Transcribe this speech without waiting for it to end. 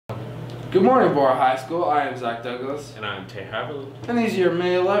Good morning, Bora High School. I am Zach Douglas. And I'm Tay Haverland. And these are your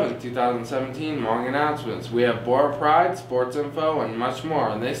May 11th, 2017 morning announcements. We have Bora Pride, sports info, and much more,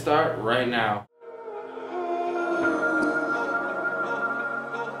 and they start right now.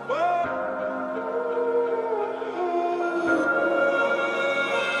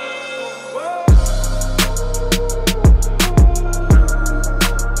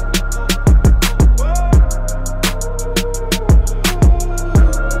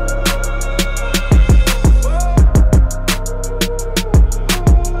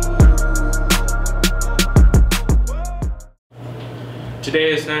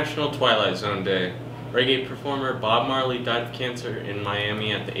 Today is National Twilight Zone Day. Reggae performer Bob Marley died of cancer in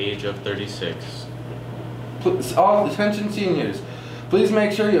Miami at the age of 36. All attention seniors, please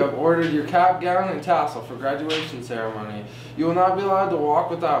make sure you have ordered your cap, gown, and tassel for graduation ceremony. You will not be allowed to walk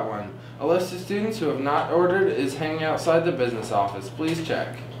without one. A list of students who have not ordered is hanging outside the business office. Please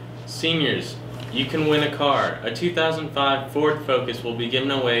check. Seniors, you can win a car. A 2005 Ford Focus will be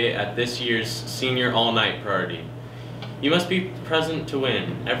given away at this year's Senior All-Night Party. You must be present to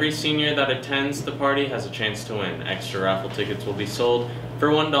win. Every senior that attends the party has a chance to win. Extra raffle tickets will be sold for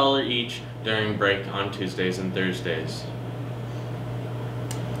 $1 each during break on Tuesdays and Thursdays.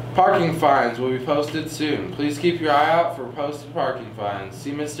 Parking fines will be posted soon. Please keep your eye out for posted parking fines.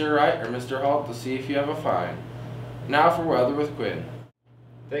 See Mr. Wright or Mr. Holt to see if you have a fine. Now for weather with Quinn.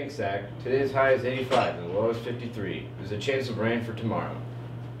 Thanks, Zach. Today's high is 85 and the low is 53. There's a chance of rain for tomorrow.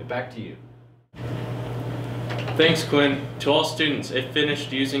 Back to you. Thanks, Quinn. To all students, if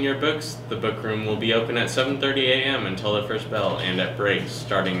finished using your books, the book room will be open at 7:30 a.m. until the first bell and at breaks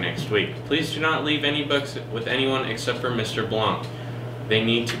starting next week. Please do not leave any books with anyone except for Mr. Blanc. They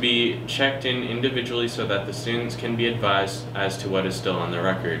need to be checked in individually so that the students can be advised as to what is still on the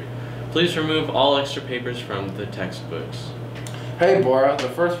record. Please remove all extra papers from the textbooks. Hey Bora, the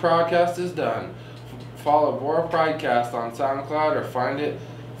first podcast is done. Follow Bora Pridecast on SoundCloud or find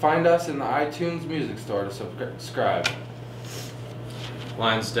us in the iTunes Music Store to subscribe.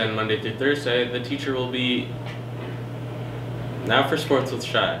 Lions Den Monday through Thursday. The teacher will be... Now for sports with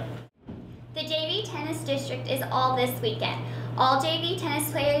Shy. The JV Tennis District is all this weekend. All JV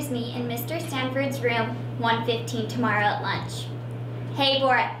tennis players meet in Mr. Stanford's room 115 tomorrow at lunch. Hey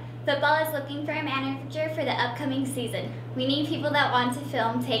Bora, football is looking for a manager for the upcoming season. We need people that want to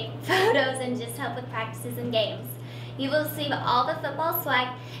film, take photos, and just help with practices and games. You will receive all the football swag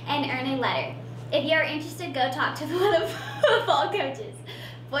and earn a letter. If you are interested, go talk to one of the football coaches.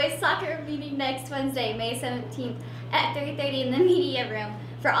 Boys soccer meeting next Wednesday, May 17th at 3:30 in the media room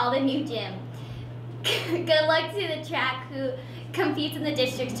for all the new gym. Good luck to the track who competes in the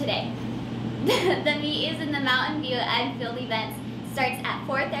district today. The meet is in the Mountain View and field events starts at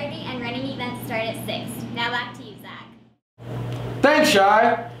 4:30 and running events start at 6. Now back to you, Zach. Thanks,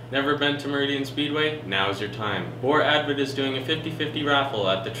 Shy! Never been to Meridian Speedway? Now is your time. Bora Advent is doing a 50-50 raffle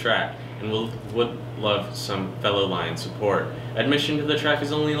at the track and would love some fellow Lion support. Admission to the track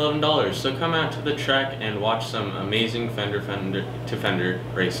is only $11, so come out to the track and watch some amazing fender-to-fender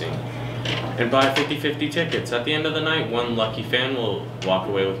racing. And buy 50-50 tickets. At the end of the night, one lucky fan will walk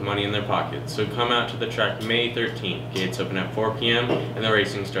away with money in their pocket. So come out to the track May 13th. Gates open at 4 p.m. and the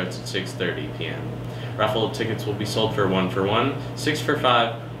racing starts at 6:30 p.m. Raffle tickets will be sold for 1 for 1, 6 for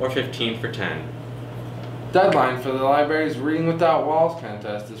 5, or 15 for 10. Deadline for the library's Reading Without Walls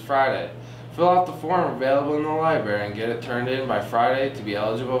contest is Friday. Fill out the form available in the library and get it turned in by Friday to be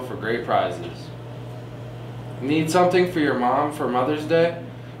eligible for great prizes. Need something for your mom for Mother's Day?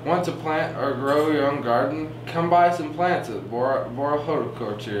 Want to plant or grow your own garden? Come buy some plants at Bora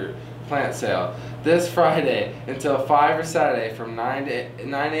Horticulture plant sale this Friday until 5 or Saturday from 9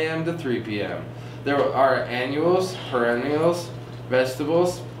 a.m. to 3 p.m. There are annuals, perennials,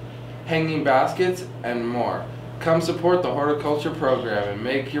 vegetables, hanging baskets, and more. Come support the horticulture program and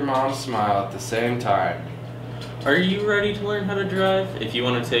make your mom smile at the same time. Are you ready to learn how to drive? If you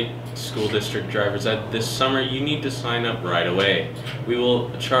want to take school district driver's ed this summer, you need to sign up right away. We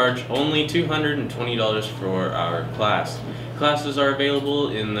will charge only $220 for our class. Classes are available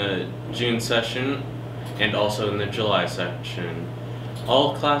in the June session and also in the July session.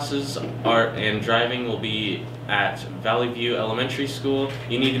 All classes and driving will be at Valley View Elementary School.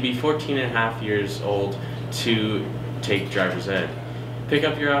 You need to be 14 and a half years old to take driver's ed. Pick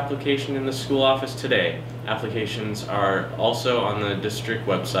up your application in the school office today. Applications are also on the district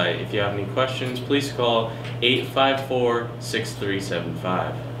website. If you have any questions, please call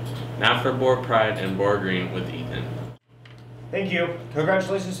 854-6375. Now for Bora Pride and Bora Green with Ethan. Thank you.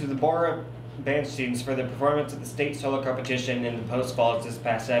 Congratulations to the Bora band students for their performance at the state solo competition in the Post Falls this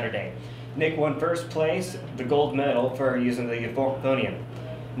past Saturday. Nick won first place, the gold medal for using the euphonium.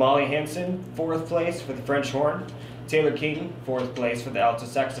 Molly Hanson, 4th place for the French horn. Taylor Keaton, 4th place for the alto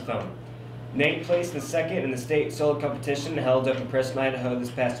saxophone. Nate placed the second in the state solo competition held up in Preston, Idaho this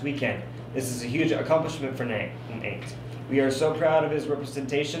past weekend. This is a huge accomplishment for Nate. We are so proud of his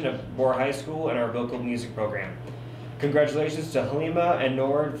representation of Bora High School and our vocal music program. Congratulations to Halima and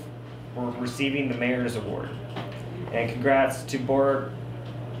Nord for receiving the Mayor's Award. And congrats to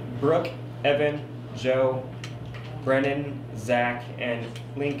Brooke, Evan, Joe, Brennan, Zach, and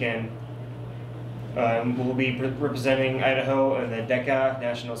Lincoln will be representing Idaho in the DECA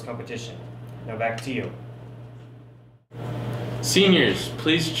Nationals competition. Now back to you. Seniors,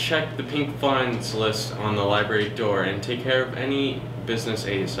 please check the pink fines list on the library door and take care of any business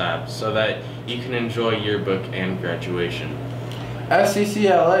ASAP so that you can enjoy yearbook and graduation.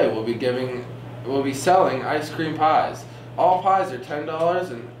 SCCLA will be selling ice cream pies. All pies are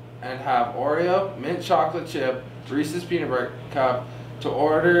 $10 and have Oreo, mint chocolate chip, Reese's peanut butter cup. To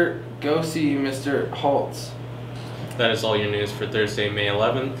order, go see Mr. Holtz. That is all your news for Thursday, May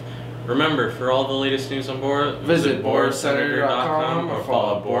 11th. Remember, for all the latest news on Bora, Visit BoraSenator.com or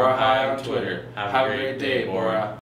follow Bora High on Twitter. Have a great day, Bora.